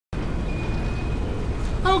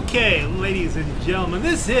Okay, ladies and gentlemen,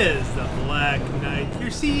 this is the Black Knight,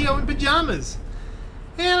 your CEO in pajamas.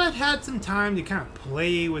 And I've had some time to kind of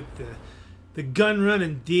play with the gun run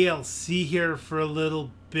and DLC here for a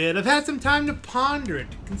little bit. I've had some time to ponder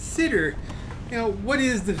it, to consider, what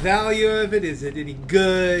is the value of it? Is it any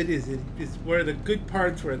good? What are the good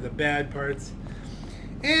parts? What are the bad parts?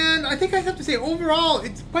 And I think I have to say, overall,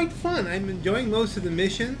 it's quite fun. I'm enjoying most of the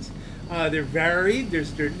missions. They're varied.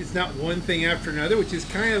 It's not one thing after another, which is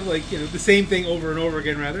kind of like, the same thing over and over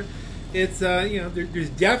again, rather. It's, there's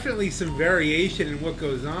definitely some variation in what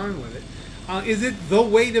goes on with it. Is it the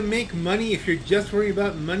way to make money if you're just worried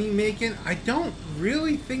about money making? I don't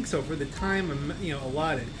really think so for the time,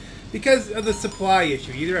 allotted. Because of the supply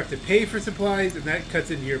issue. You either have to pay for supplies, and that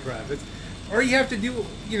cuts into your profits, or you have to do,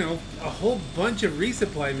 a whole bunch of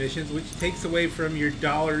resupply missions, which takes away from your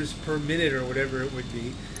dollars per minute or whatever it would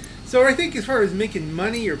be. So I think as far as making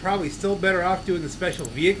money, you're probably still better off doing the special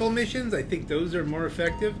vehicle missions. I think those are more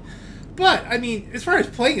effective. But, I mean, as far as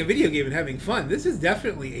playing a video game and having fun, this is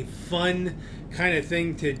definitely a fun kind of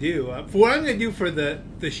thing to do. What I'm going to do for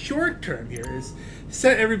the short term here is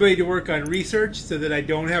set everybody to work on research so that I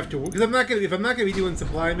don't have to work. Because if I'm not going to be doing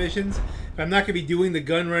supply missions, if I'm not going to be doing the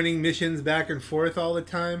gun running missions back and forth all the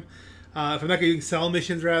time, if I'm not going to be doing sell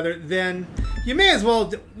missions rather, then you may as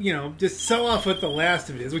well, just sell off what the last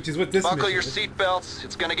of it is, which is what this mission is. Buckle your seatbelts.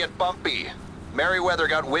 It's going to get bumpy. Merryweather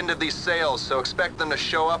got wind of these sales, so expect them to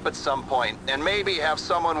show up at some point, and maybe have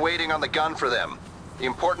someone waiting on the gun for them. The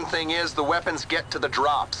important thing is the weapons get to the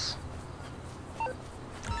drops.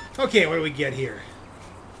 Okay, what do we get here?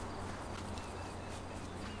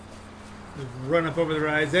 Run up over the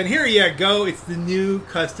rides, and here you go. It's the new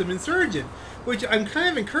custom insurgent, which I'm kind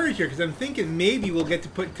of encouraged here because I'm thinking maybe we'll get to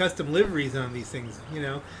put custom liveries on these things.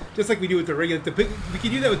 Just like we do with the regular. We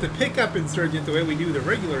could do that with the pickup insurgent the way we do the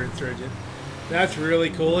regular insurgent. That's really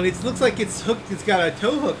cool, and it looks like it's hooked. It's got a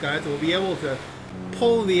tow hook on it, so we'll be able to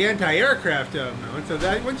pull the anti-aircraft out now. And so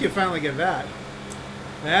that once you finally get that,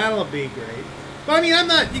 that'll be great. But I mean, I'm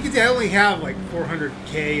not. You can see I only have like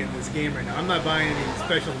 400K in this game right now. I'm not buying any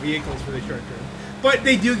special vehicles for the short term. But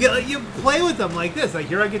they do get you play with them like this. Like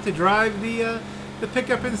here, I get to drive the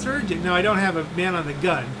pickup insurgent. Now I don't have a man on the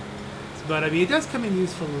gun, but I mean it does come in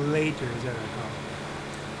useful later, as I recall.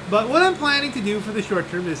 But what I'm planning to do for the short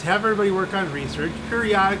term is have everybody work on research,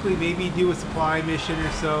 periodically maybe do a supply mission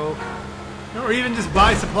or so, or even just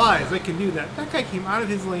buy supplies. I can do that. That guy came out of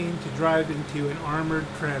his lane to drive into an armored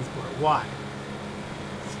transport. Why?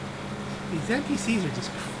 These NPCs are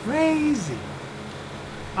just crazy.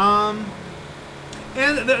 And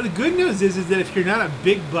the good news is that if you're not a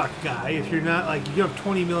big buck guy, if you're not like you have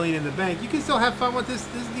 20 million in the bank, you can still have fun with this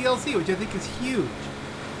DLC, which I think is huge.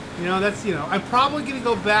 I'm probably going to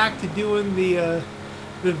go back to doing the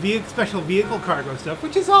special vehicle cargo stuff,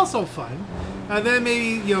 which is also fun. Then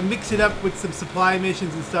maybe mix it up with some supply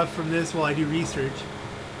missions and stuff from this while I do research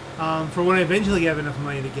for when I eventually have enough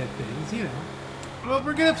money to get things. Well,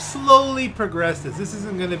 we're going to slowly progress this. This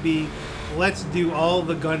isn't going to be let's do all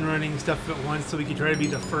the gun running stuff at once so we can try to be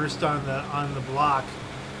the first on the block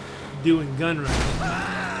doing gun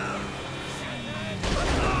running.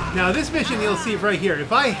 Now this mission you'll see right here,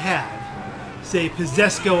 if I had, say,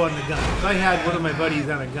 Possesco on the gun, if I had one of my buddies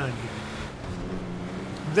on a gun here,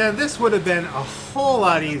 then this would have been a whole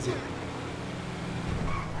lot easier.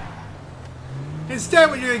 Instead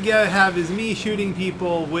what you're going to have is me shooting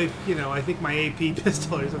people with, I think my AP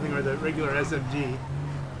pistol or something, or the regular SMG.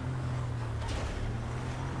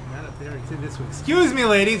 Not up there, it's in this one. Excuse me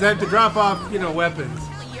ladies, I have to drop off, weapons.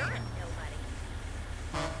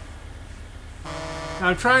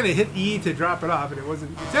 I'm trying to hit E to drop it off, and it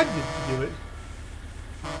wasn't intended to do it.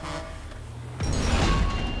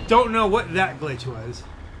 Don't know what that glitch was.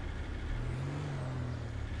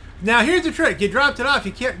 Now here's the trick. You dropped it off,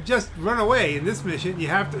 you can't just run away in this mission. You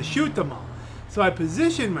have to shoot them all. So I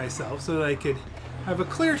positioned myself so that I could have a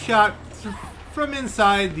clear shot from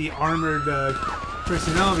inside the armored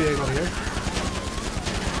personnel vehicle here.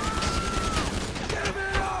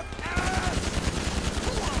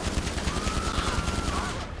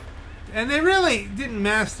 And they really didn't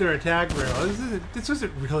master their attack very well. This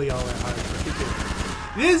wasn't really all that hard.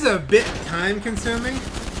 It is a bit time consuming.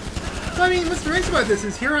 So, I mean, what's nice about this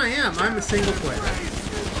is here I am. I'm a single player.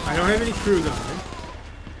 I don't have any crew going.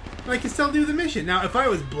 But I can still do the mission. Now, if I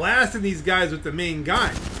was blasting these guys with the main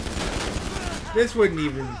gun, this wouldn't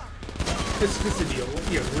even... This would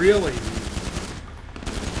be really...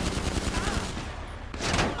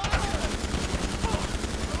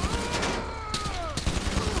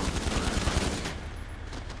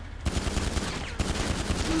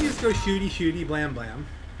 Go shooty, blam, blam.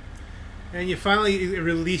 And you finally, it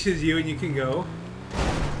releases you and you can go.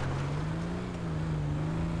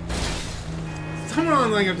 Somewhere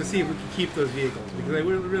along the line I have to see if we can keep those vehicles, because I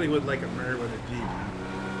really would like a Meriwether Jeep.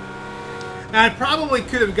 And I probably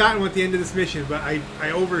could have gotten one at the end of this mission, but I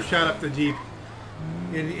overshot up the Jeep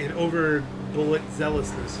in over bullet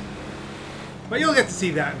zealousness. But you'll get to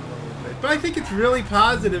see that in a little bit. But I think it's really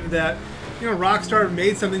positive that, you know, Rockstar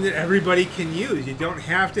made something that everybody can use. You don't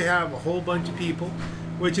have to have a whole bunch of people,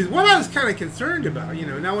 which is what I was kind of concerned about. You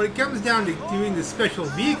know, now when it comes down to doing the special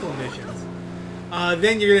vehicle missions,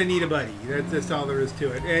 then you're gonna need a buddy. That's all there is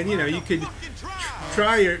to it. And you know, you could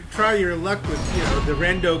try your luck with, you know, the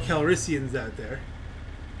Rando Calrissians out there,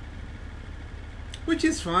 which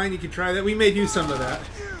is fine. You could try that. We may do some of that.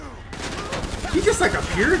 He just like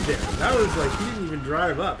appeared there. That was like he didn't even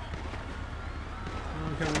drive up.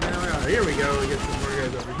 Coming down. Oh, here we go. We get some more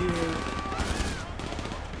guys over here.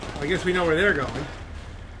 Well, I guess we know where they're going.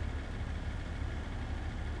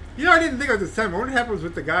 You know, I didn't think of this time. What happens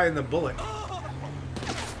with the guy in the bullet?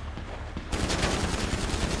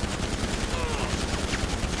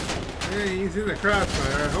 Yeah, he's in the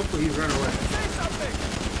crossfire. Hopefully he's run away.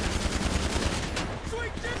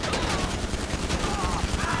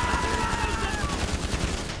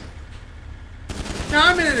 Now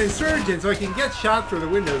I'm in an insurgent, so I can get shot through the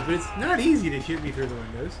windows, but it's not easy to shoot me through the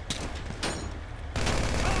windows.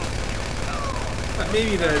 But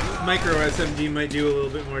maybe the micro SMG might do a little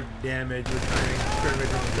bit more damage with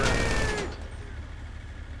skirmish on the ground.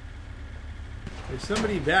 There's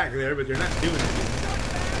somebody back there, but they're not doing anything.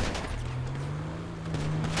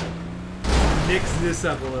 Mix this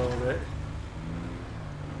up a little bit.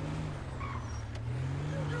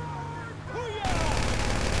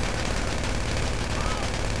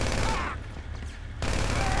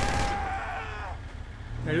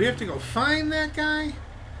 Now, do we have to go find that guy? I'm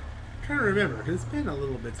trying to remember, because it's been a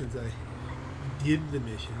little bit since I did the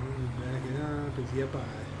mission. Back it up, is yep, oh,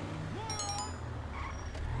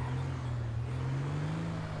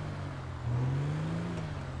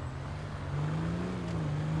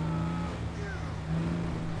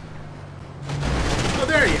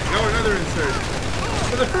 there you go, another insurgent.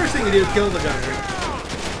 So the first thing to do is kill the gunner.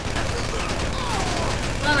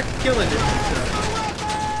 A lot of killing it.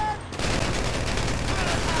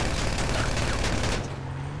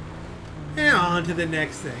 And on to the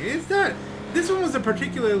next thing. It's not. This one was a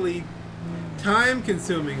particularly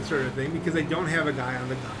time-consuming sort of thing because I don't have a guy on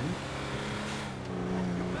the gun.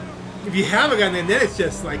 If you have a gun, then it's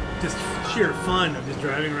just like sheer fun of just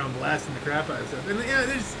driving around blasting the crap out of stuff. And yeah,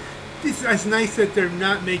 it's nice that they're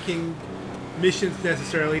not making missions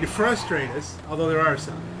necessarily to frustrate us, although there are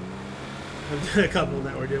some. I've done a couple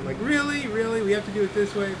that were doing like, really, we have to do it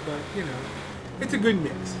this way, but you know, it's a good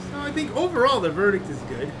mix. So I think overall the verdict is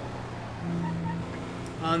good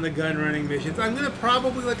on the gun running missions. I'm gonna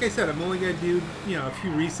probably, like I said, I'm only gonna do, you know, a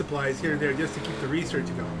few resupplies here and there just to keep the research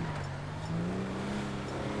going.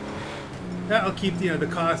 That'll keep, you know, the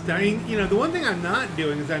cost down. I mean, you know, the one thing I'm not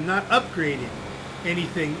doing is I'm not upgrading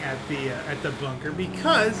anything at the bunker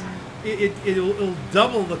because it'll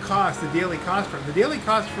double the cost, the daily cost for it. The daily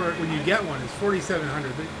cost for it when you get one is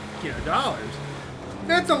 $4,700, you know, dollars.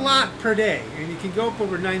 That's a lot per day, and you can go up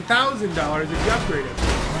over $9,000 if you upgrade it.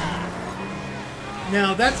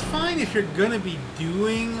 Now that's fine if you're gonna be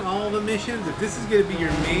doing all the missions. If this is gonna be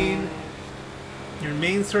your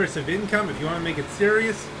main source of income, if you want to make it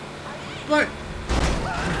serious. But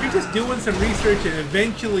if you're just doing some research and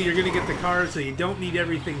eventually you're gonna get the car, so you don't need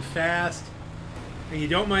everything fast, and you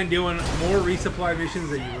don't mind doing more resupply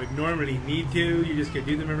missions than you would normally need to, you just gonna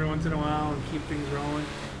do them every once in a while and keep things rolling.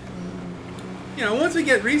 You know, once we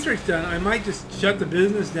get research done, I might just shut the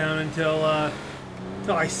business down until I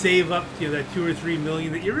save up, you know, that 2 or 3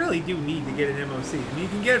 million that you really do need to get an MOC. I mean, you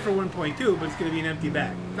can get it for 1.2, but it's going to be an empty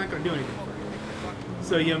bag. It's not going to do anything for you.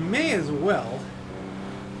 So you may as well.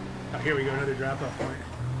 Oh, here we go, another drop-off point.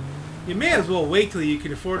 You may as well wait till you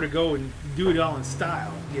can afford to go and do it all in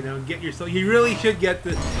style. You know, get yourself. You really should get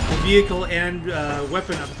the vehicle and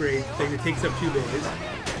weapon upgrade thing that takes up 2 days.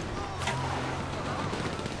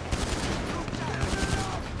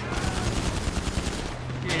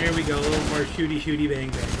 Here we go, a little more shooty bang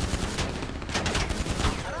bang.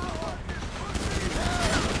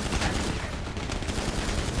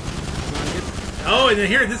 Oh, and then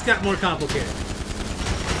here, this got more complicated.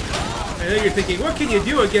 I know you're thinking, what can you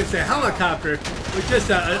do against a helicopter with just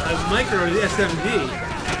a micro SMG?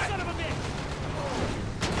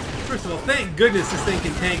 First of all, thank goodness this thing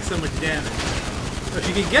can tank so much damage. So if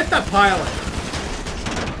you can get the pilot,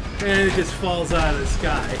 and it just falls out of the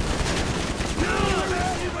sky.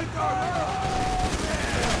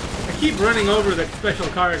 I keep running over the special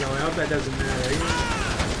cargo. I hope that doesn't matter.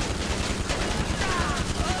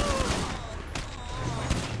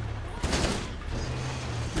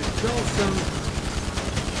 There's still some...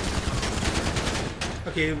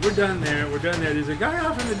 Okay, we're done there. We're done there. There's a guy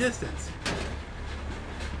off in the distance.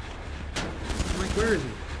 I'm like, where is he?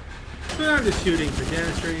 But I'm just shooting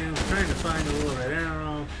pedestrians, trying to find a little red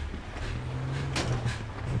arrow.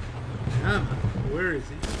 Come on, where is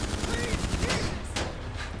he?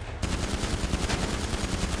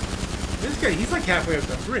 This guy, he's like halfway up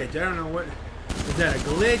the bridge. I don't know what... Is that a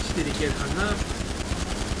glitch? Did he get hung up?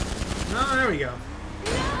 Oh, there we go.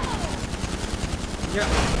 We got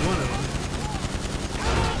one of them.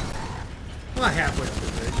 Well, not halfway up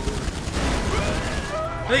the bridge.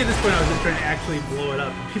 I think at this point I was just trying to actually blow it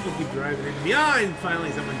up. And people keep driving into me. Ah, and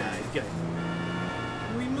finally someone dies. Good.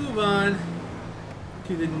 We move on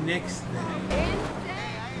to the next thing.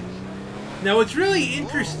 Now, what's really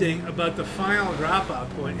interesting about the final drop-off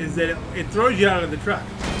point is that it throws you out of the truck.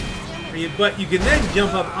 But you can then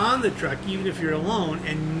jump up on the truck, even if you're alone,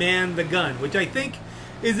 and man the gun, which I think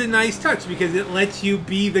is a nice touch because it lets you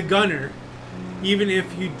be the gunner, even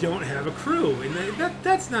if you don't have a crew. And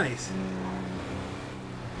that's nice.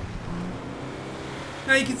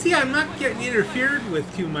 Now, you can see I'm not getting interfered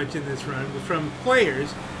with too much in this run from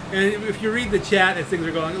players. And if you read the chat as things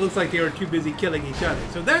are going, it looks like they were too busy killing each other.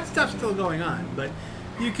 So that stuff's still going on, but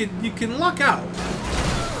you can luck out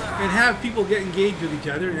and have people get engaged with each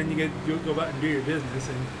other, and then you go about and do your business.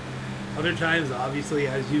 And other times, obviously,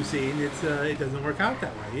 as you've seen, it doesn't work out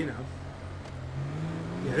that way, you know.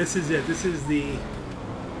 Yeah, this is it. This is the.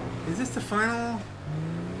 Is this the final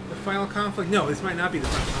conflict? No, this might not be the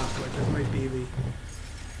final conflict. This might be the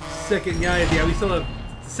second. Yeah, we still have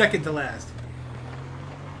second to last.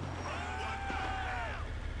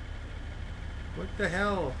 What the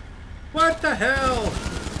hell? What the hell?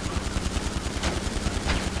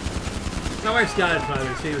 My wife's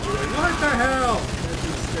Godfather. She was like, what the hell?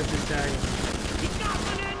 That's his tag.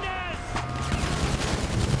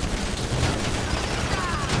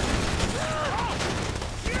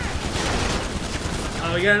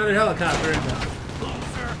 Oh, we got another helicopter inbound.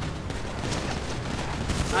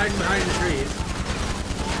 Hiding behind the trees.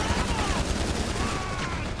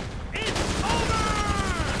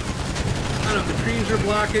 I don't know if the trees are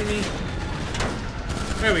blocking me.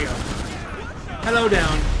 There we go. Hello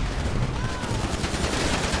down.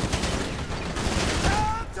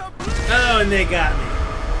 Oh, and they got me.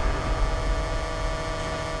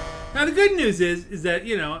 Now the good news is that,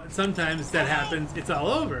 you know, sometimes that happens, it's all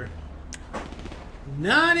over.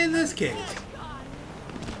 Not in this case.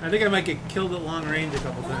 I think I might get killed at long range a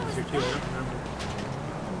couple times here too, I don't remember.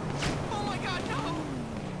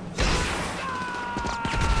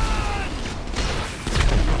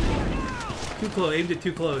 Too close, aimed it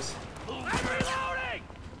too close.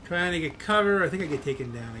 Trying to get cover. I think I get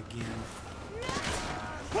taken down again.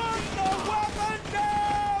 Put the weapon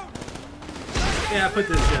down! Yeah, put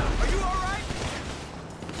this down. Are you alright?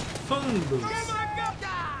 Phone booth.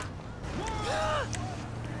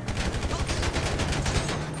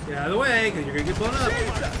 Get out of the way, because you're gonna get blown up.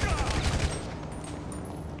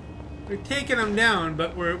 We're taking them down,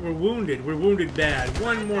 but we're wounded. We're wounded bad.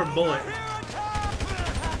 One more bullet.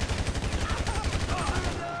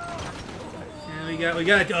 Got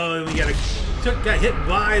hit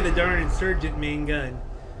by the darn insurgent main gun.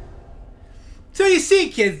 So you see,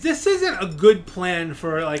 kids, this isn't a good plan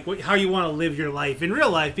for like how you want to live your life in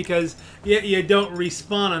real life, because you don't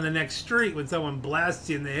respawn on the next street when someone blasts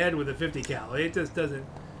you in the head with a 50 cal. It just doesn't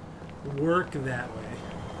work that way.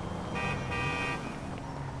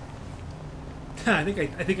 I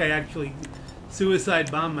think I actually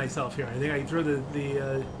suicide bombed myself here. I think I threw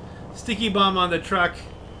the sticky bomb on the truck.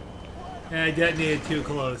 And I detonated too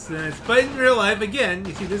close. But in real life, again,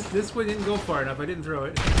 you see, this one didn't go far enough. I didn't throw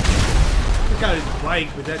it. I took out his bike,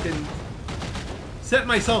 but that didn't set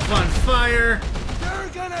myself on fire. You're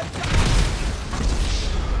gonna die.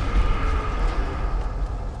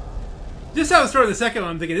 Just as I was throwing the second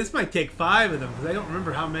one, I'm thinking this might take 5 of them, because I don't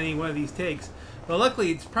remember how many one of these takes. But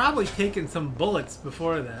luckily, it's probably taken some bullets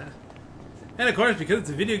before that. And of course, because it's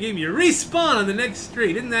a video game, you respawn on the next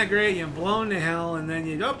street. Isn't that great? You're blown to hell, and then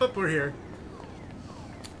you up, we're here.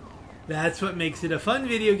 That's what makes it a fun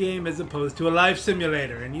video game as opposed to a life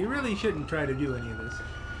simulator. And you really shouldn't try to do any of this.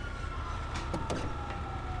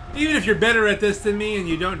 Even if you're better at this than me and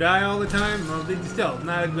you don't die all the time, well, it's still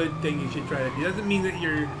not a good thing you should try to do. It doesn't mean that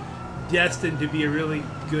you're destined to be a really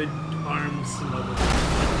good arms smuggler.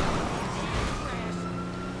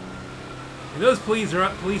 And those police are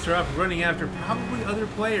off running after probably other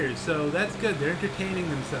players, so that's good. They're entertaining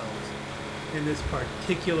themselves. in this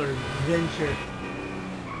particular venture.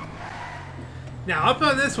 Now, up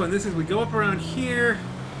on this one, we go up around here.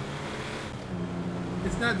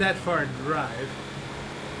 It's not that far to drive.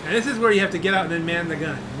 And this is where you have to get out and then man the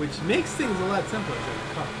gun, which makes things a lot simpler as I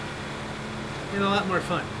recall. And a lot more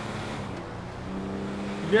fun.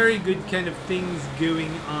 Very good kind of things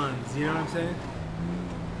going on. You know what I'm saying?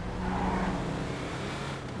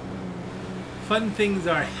 Fun things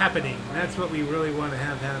are happening. That's what we really want to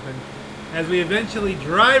have happen. As we eventually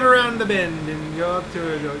drive around the bend and go up to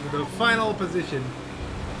the final position.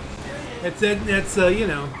 It's you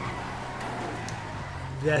know,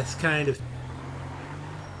 that's kind of...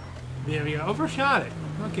 There we go. Overshot it.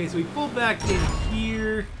 Okay, so we pull back in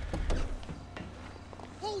here.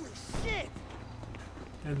 Holy shit!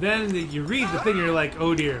 And then you read the thing and you're like,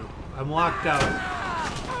 oh dear, I'm locked out.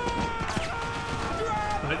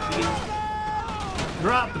 But we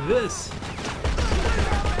drop this.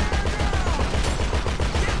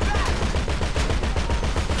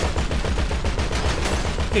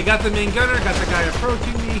 Okay, got the main gunner, got the guy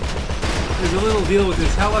approaching me. There's a little deal with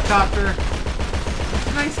this helicopter. It's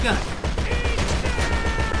a nice gun.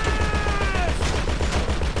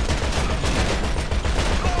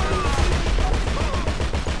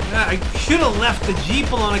 I should have left the Jeep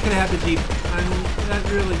alone. I could have had the Jeep. That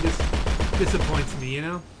really just disappoints me, you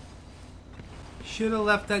know? Should have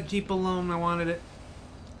left that Jeep alone. I wanted it.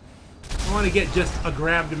 I want to get just a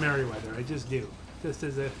grab to Merryweather. I just do. Just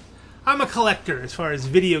as a... I'm a collector as far as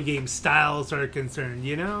video game styles are concerned,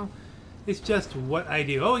 you know? It's just what I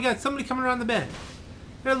do. Oh, we got somebody coming around the bend.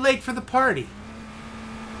 They're late for the party.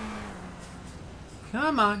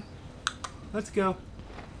 Come on. Let's go.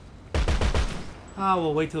 Oh,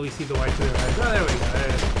 we'll wait till we see the whites of their eyes. Oh, there we go.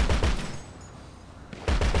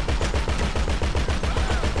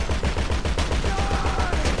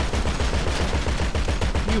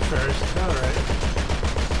 You first. All right.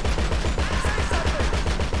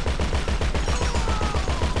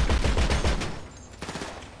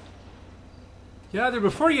 Yeah,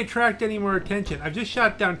 before you attract any more attention, I've just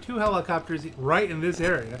shot down 2 helicopters right in this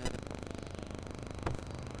area.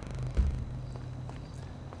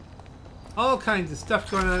 All kinds of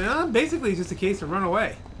stuff going on. And basically, it's just a case of run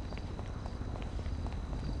away.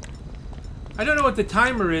 I don't know what the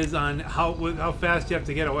timer is on how fast you have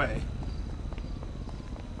to get away.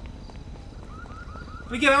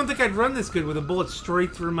 But again, I don't think I'd run this good with a bullet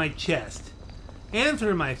straight through my chest. And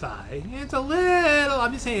through my thigh. It's a little,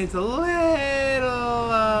 I'm just saying, it's a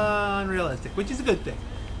little unrealistic, which is a good thing.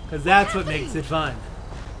 Because that's what makes it fun.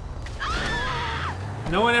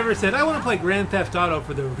 No one ever said, I want to play Grand Theft Auto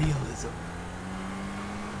for the realism.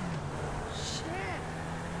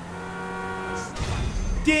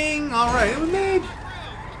 Ding! Alright, it was made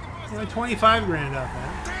 25 grand off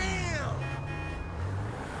that.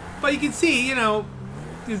 But you can see, you know,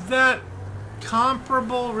 is that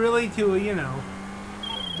comparable really to, you know,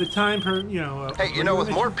 the time per, you know... Hey, you know, with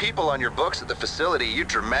more people on your books at the facility, you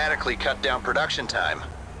dramatically cut down production time.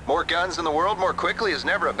 More guns in the world more quickly is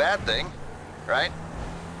never a bad thing, right?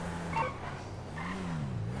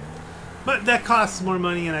 But that costs more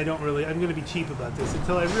money, and I don't really... I'm going to be cheap about this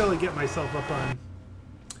until I really get myself up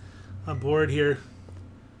on board here.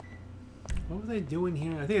 What was I doing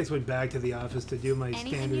here? I think I just went back to the office to do my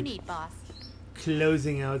standard you need, boss.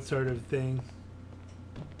 Closing out sort of thing.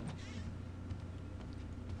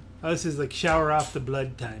 Oh, this is like shower off the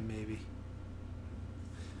blood time, maybe.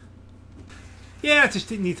 Yeah, it's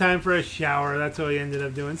just need time for a shower. That's what I ended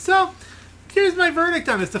up doing. So, here's my verdict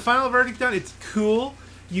on this. The final verdict on it. It's cool.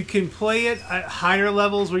 You can play it at higher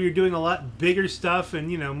levels where you're doing a lot bigger stuff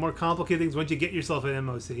and, you know, more complicated things once you get yourself an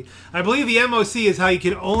MOC. I believe the MOC is how you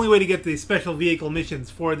can only way to get the special vehicle missions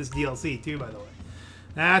for this DLC, too, by the way.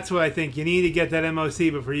 That's what I think. You need to get that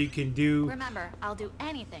MOC before you can do... Remember, I'll do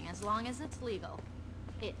anything as long as it's legal.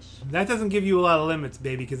 Ish. That doesn't give you a lot of limits,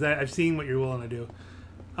 baby, because I've seen what you're willing to do.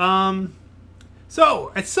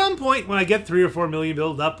 So, at some point, when I get 3 or 4 million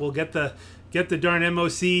build up, we'll get the darn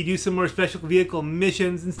MOC, do some more special vehicle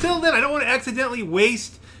missions. Until then, I don't want to accidentally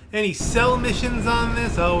waste any cell missions on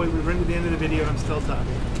this. Oh, we're running to the end of the video and I'm still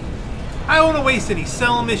talking. I don't want to waste any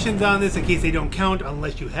cell missions on this in case they don't count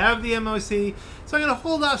unless you have the MOC. So I'm going to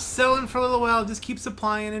hold off selling for a little while, just keep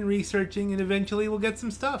supplying and researching, and eventually we'll get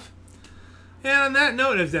some stuff. And on that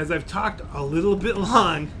note, as I've talked a little bit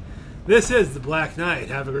long, this is the Black Knight.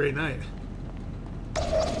 Have a great night.